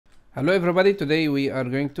Hello everybody, today we are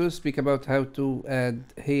going to speak about how to add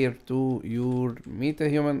hair to your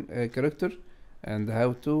MetaHuman character and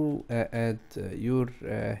how to add your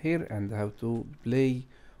hair and how to play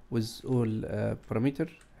with all parameter,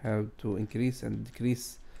 how to increase and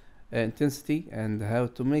decrease intensity and how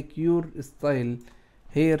to make your style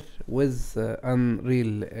hair with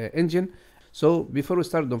Unreal Engine. So before we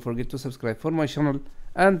start, don't forget to subscribe for my channel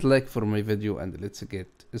and like for my video, and let's get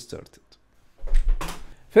started.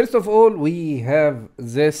 First of all, we have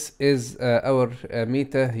this is our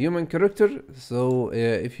MetaHuman character. So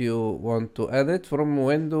if you want to add it from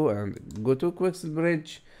window and go to Quixel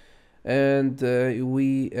Bridge, and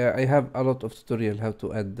I have a lot of tutorial how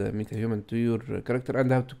to add MetaHuman to your character and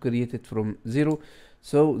how to create it from zero.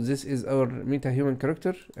 So this is our MetaHuman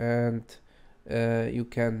character, and you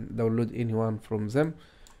can download any one from them.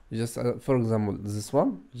 Just for example, this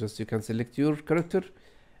one. Just you can select your character,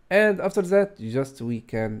 and after that we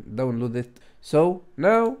can download it. So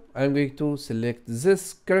now I'm going to select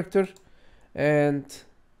this character and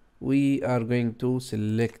we are going to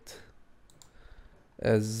select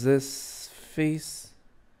this face,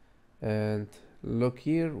 and look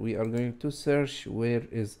here, we are going to search where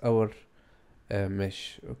is our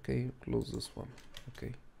mesh. Okay, close this one.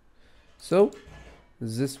 Okay, so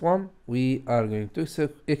this one we are going to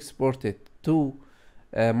export it to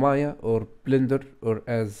Maya or Blender, or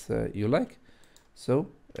as you like. So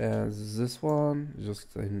this one,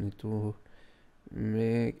 just I need to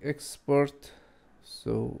make export,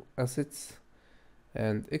 so assets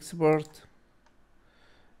and export,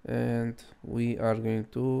 and we are going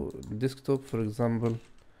to desktop, for example,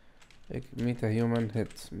 like MetaHuman head.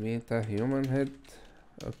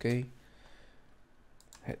 Okay,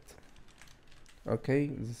 head. Okay,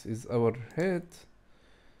 this is our head.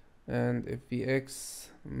 And FVX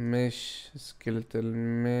mesh, skeletal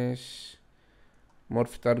mesh,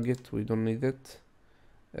 morph target, we don't need it,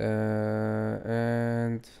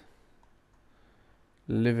 and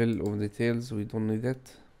level of details, we don't need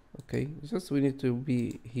it. Okay, just we need to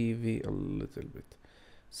be heavy a little bit.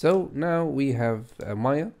 So now we have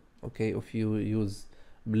Maya. Okay, if you use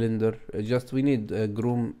Blender, just we need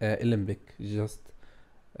Groom Olympic, just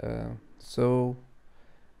so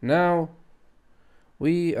now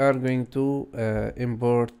we are going to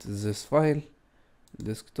import this file,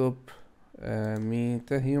 desktop,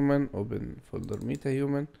 MetaHuman, open folder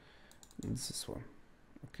MetaHuman, this one.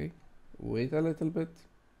 Okay, wait a little bit.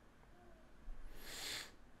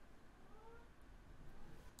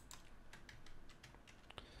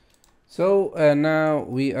 So now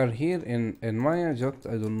we are here in Maya. Just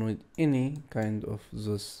I don't need any kind of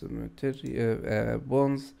this material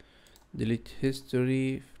bones. Delete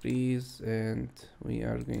history, freeze, and we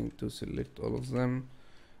are going to select all of them,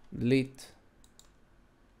 delete.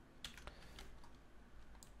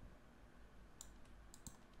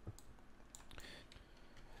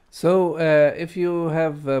 So if you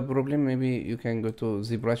have a problem, maybe you can go to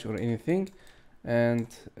ZBrush or anything and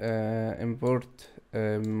import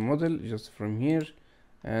model just from here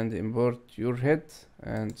and import your head,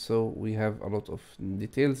 and so we have a lot of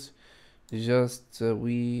details. Just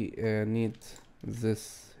we need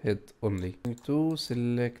this head only. To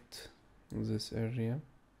select this area,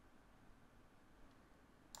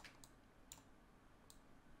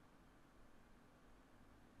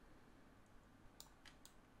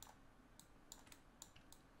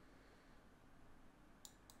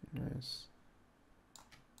 nice.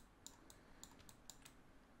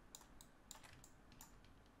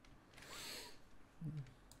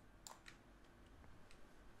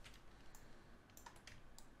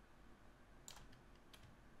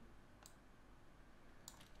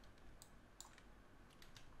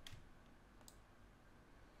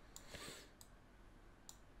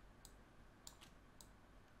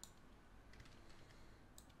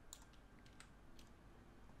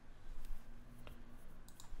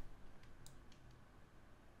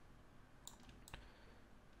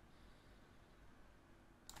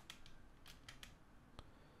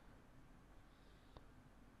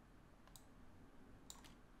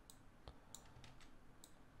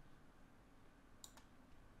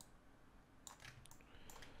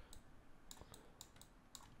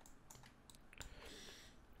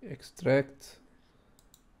 Extract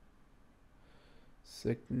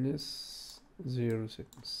thickness 0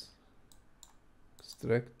 seconds.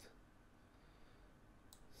 Extract,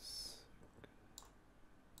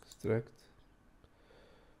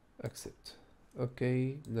 accept.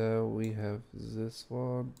 Okay, now we have this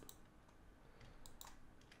one.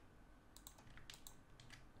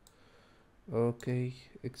 Okay,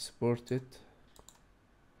 export it.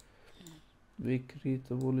 We create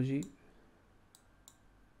topology.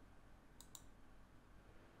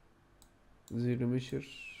 zero measure.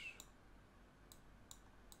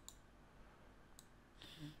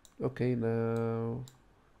 Okay, now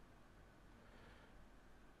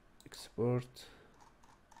export.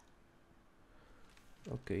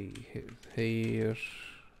 Okay, here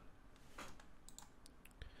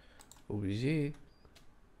obj,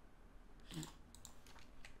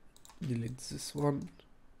 delete this one,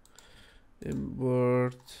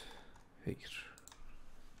 import here.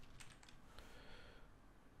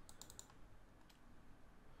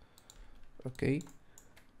 Okay,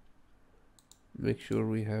 make sure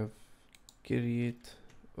we have create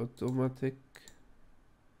automatic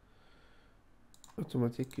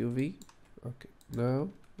UV. Okay, now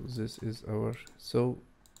this is our, so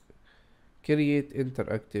create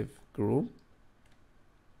interactive Groom.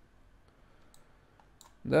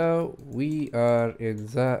 Now we are in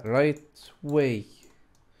the right way,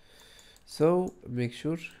 so make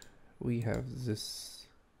sure we have this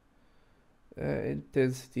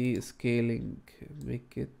intensity scaling,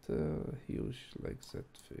 make it huge like that,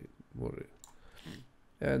 more,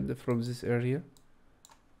 and from this area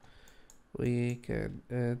we can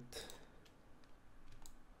add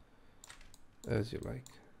as you like.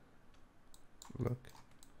 Look,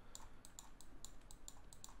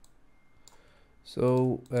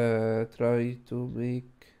 so try to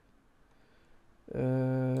make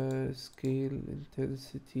scale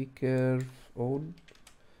intensity curve on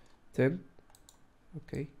 10.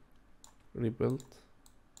 Okay, rebuild.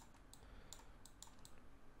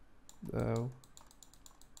 Now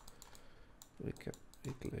we can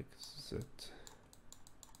make like that.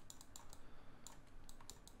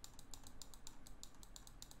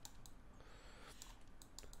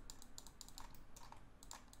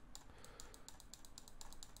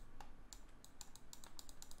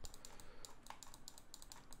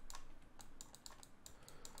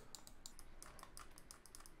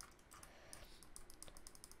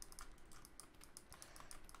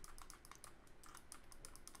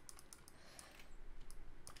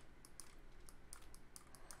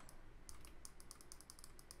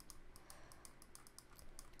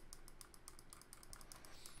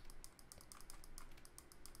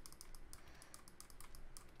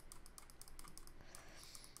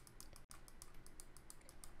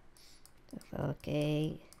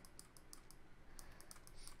 Okay.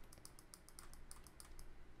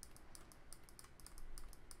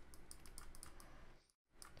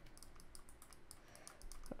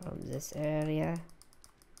 From this area.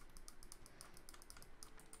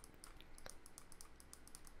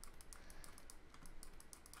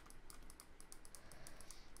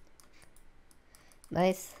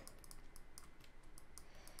 Nice.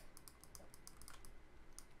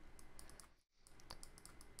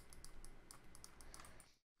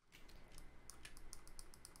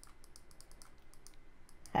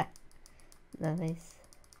 Nice.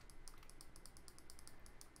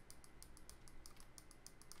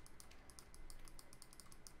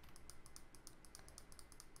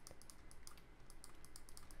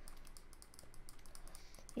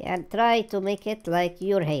 Yeah, and try to make it like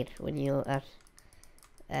your hair when you are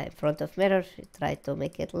in front of mirror. Try to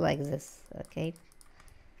make it like this. Okay.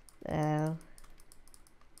 Uh,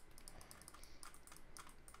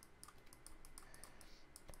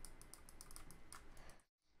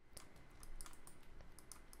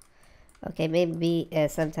 okay, maybe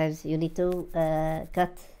sometimes you need to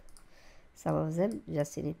cut some of them.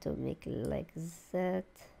 Just you need to make it like that.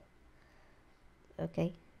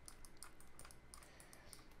 Okay.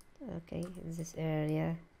 Okay, in this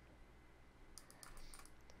area.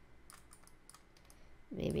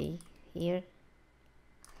 Maybe here.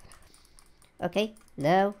 Okay,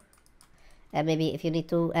 now maybe if you need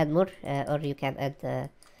to add more, or you can add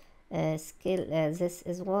scale. This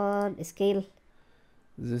is one scale.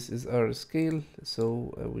 This is our scale,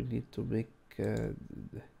 so we need to make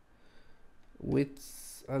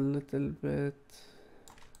width a little bit.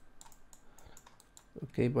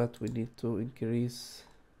 Okay, but we need to increase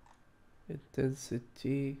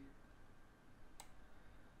intensity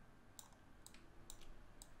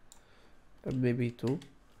and maybe 2.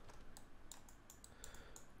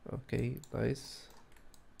 Okay, nice.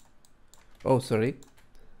 Oh, sorry,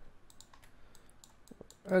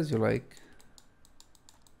 as you like.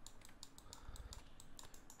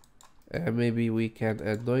 Maybe we can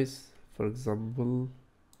add noise, for example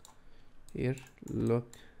here.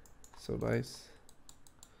 Look, so nice.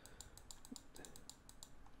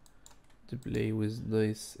 To play with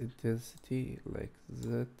noise intensity like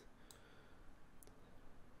that.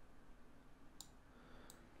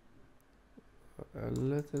 A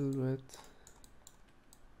little bit.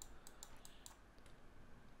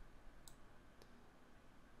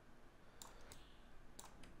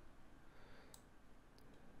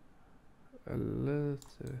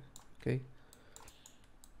 okay.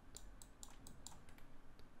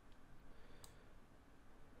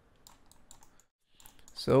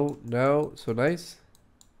 So now, so nice.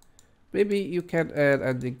 Maybe you can add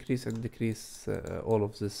and increase and decrease all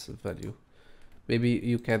of this value. Maybe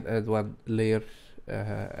you can add one layer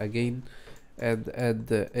again and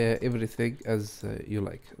add everything as you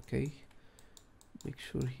like. Okay, make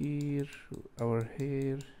sure here our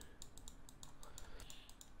hair,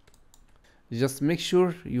 just make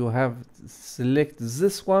sure you have select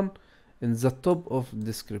this one in the top of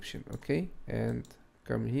description. Okay, and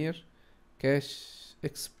come here, cache,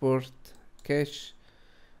 export cache,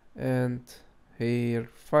 and here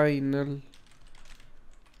final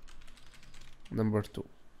number 2.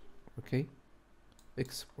 Okay,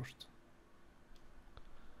 export.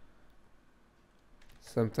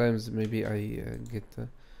 Sometimes maybe I get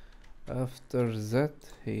after that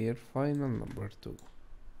here final number 2.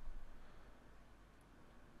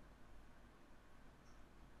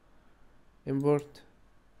 Import,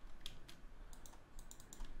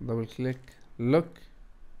 double click, look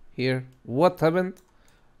here what happened,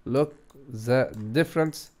 look the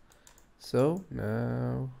difference. So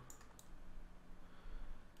now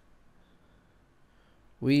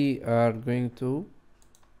we are going to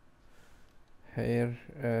here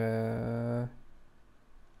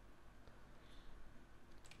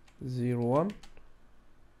 01,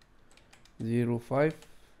 05,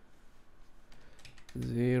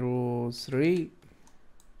 03.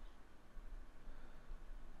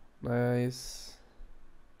 Nice.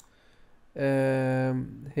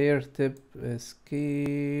 Hair tip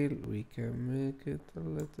scale, we can make it a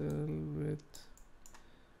little bit.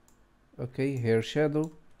 Okay, hair shadow.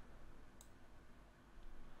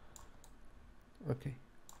 Okay,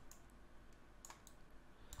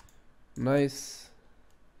 nice.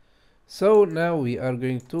 So now we are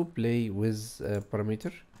going to play with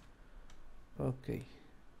parameter. Okay,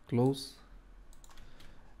 close.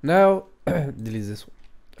 Now delete this one.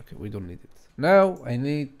 Okay, we don't need it. Now I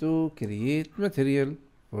need to create material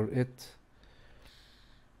for it.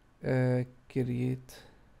 Create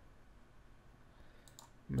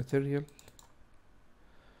material.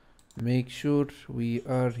 Make sure we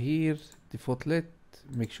are here, default let,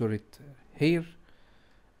 make sure it here,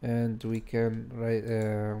 and we can write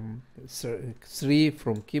 3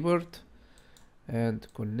 from keyboard and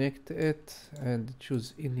connect it and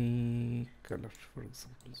choose any color, for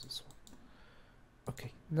example this one.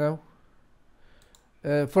 Okay, now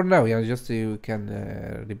for now, yeah, just you can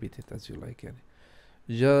repeat it as you like. Yeah.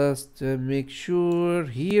 Just make sure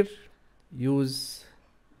here use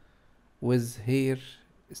with hair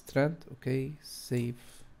strand. Okay, save.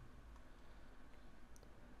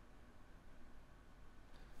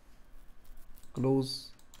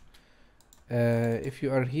 Close. If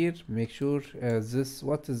you are here, make sure this,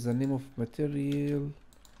 what is the name of material?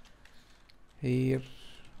 Here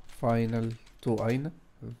final to aina,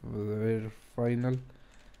 where final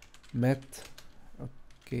matte.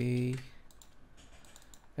 Okay,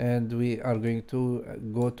 and we are going to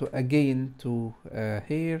go to again to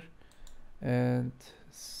here, and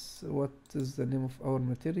what is the name of our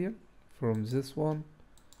material? From this one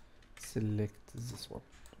select this one.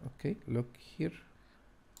 Okay, look here,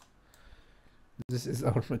 this is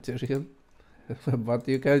our material. But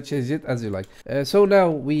you can change it as you like. So now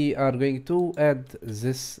we are going to add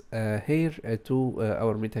this hair to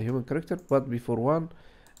our MetaHuman character, but before one,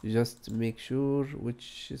 just make sure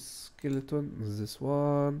which skeleton is this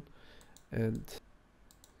one, and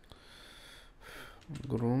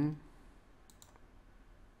Groom.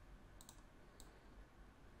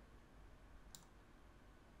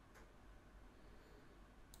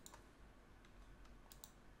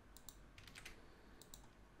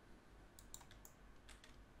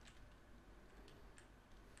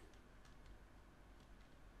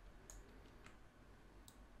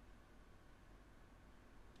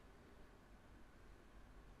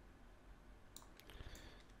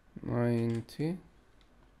 $90.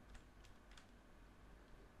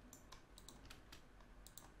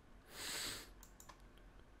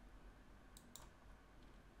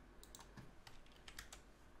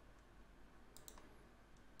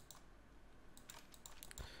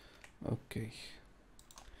 Okay,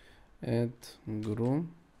 add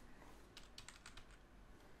Groom.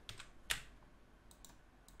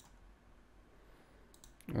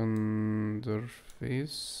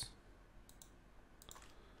 Underface.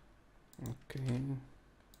 Okay.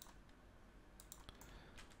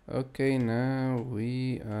 Okay, now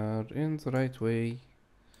we are in the right way.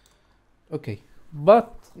 Okay,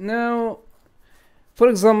 but now, for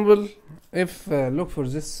example, if look for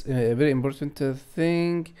this very important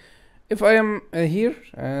thing. if I am here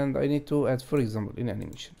and I need to add, for example, in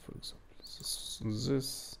animation, for example,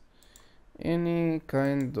 this any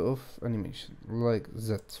kind of animation like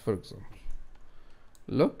that, for example,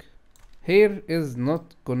 look, hair is not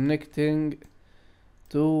connecting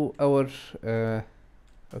to our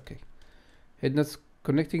okay, it's not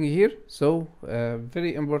connecting here. So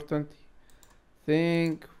very important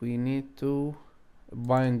thing, we need to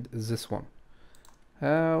bind this one.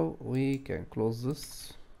 How we can close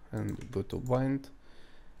this and go to bind,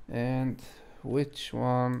 and which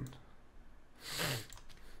one?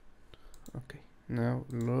 Okay, now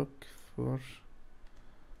look for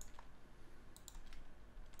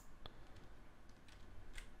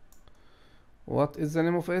what is the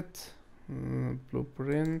name of it,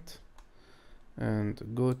 blueprint, and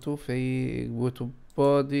go to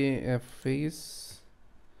body, face,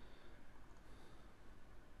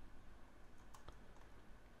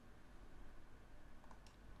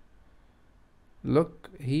 look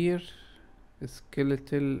here,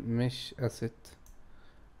 skeletal mesh asset,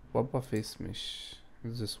 Baba face mesh,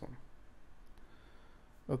 this one.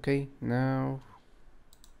 Okay, now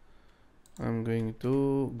I'm going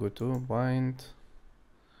to go to bind,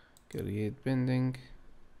 create bending,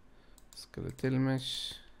 skeletal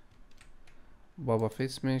mesh, Baba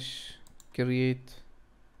face mesh, create.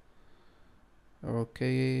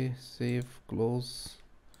 Okay, save, close.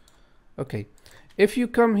 Okay, if you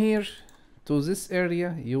come here to this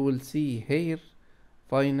area, you will see hair,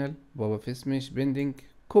 final, Baba face mesh, bending.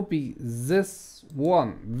 Copy this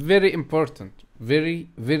one, very important, very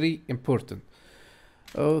important.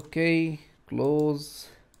 Okay, close.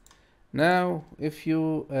 Now if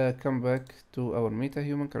you come back to our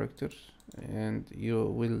MetaHuman character, and you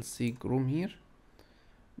will see Groom here,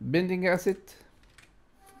 bending asset.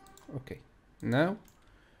 Okay, now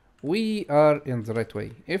we are in the right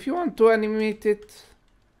way. If you want to animate it,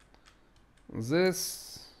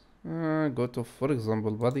 this go to, for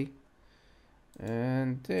example, body,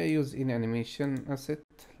 and use in animation asset.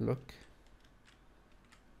 Look,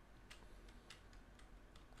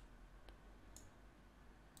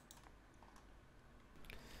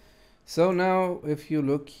 so now if you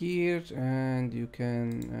look here, and you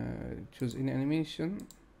can choose in animation,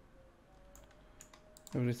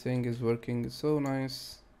 everything is working so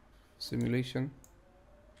nice. Simulation,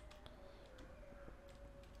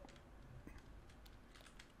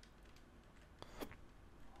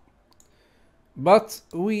 but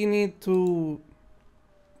we need to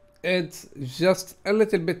add just a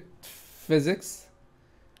little bit physics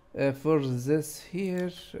for this here.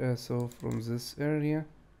 So from this area,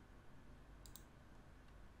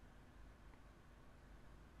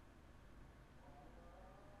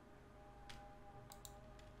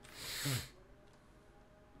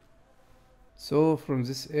 so from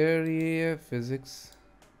this area, physics.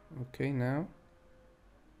 Okay, now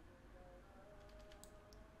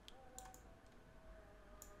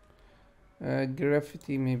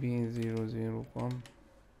graffiti maybe 001.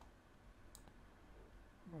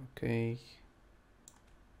 Okay,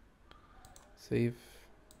 save,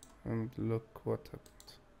 and look what happened.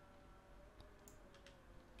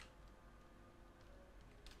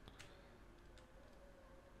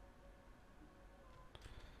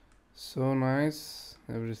 So nice,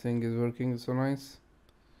 everything is working so nice.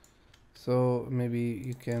 So maybe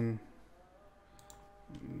you can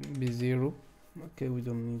be 0. Okay, we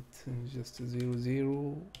don't need just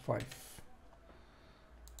 005.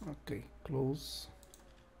 Okay, close.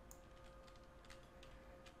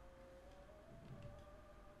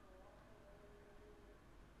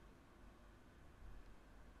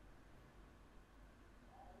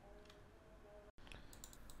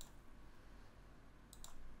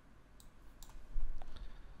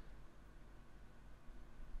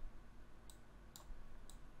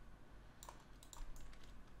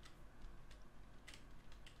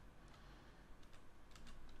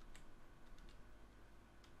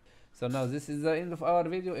 So now this is the end of our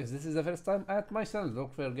video. If this is the first time at my channel,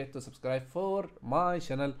 don't forget to subscribe for my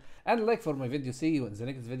channel and like for my video. See you in the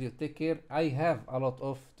next video. Take care. I have a lot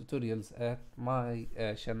of tutorials at my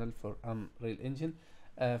channel for Unreal Engine,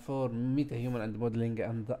 for MetaHuman and modeling,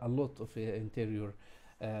 and a lot of interior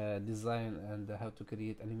design, and how to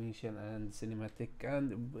create animation and cinematic,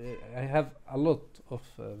 and I have a lot of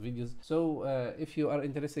videos. So if you are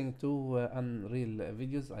interested to Unreal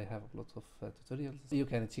videos, I have a lot of tutorials. You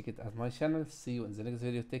can check it at my channel. See you in the next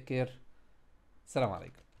video. Take care. Salam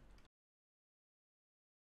alaikum.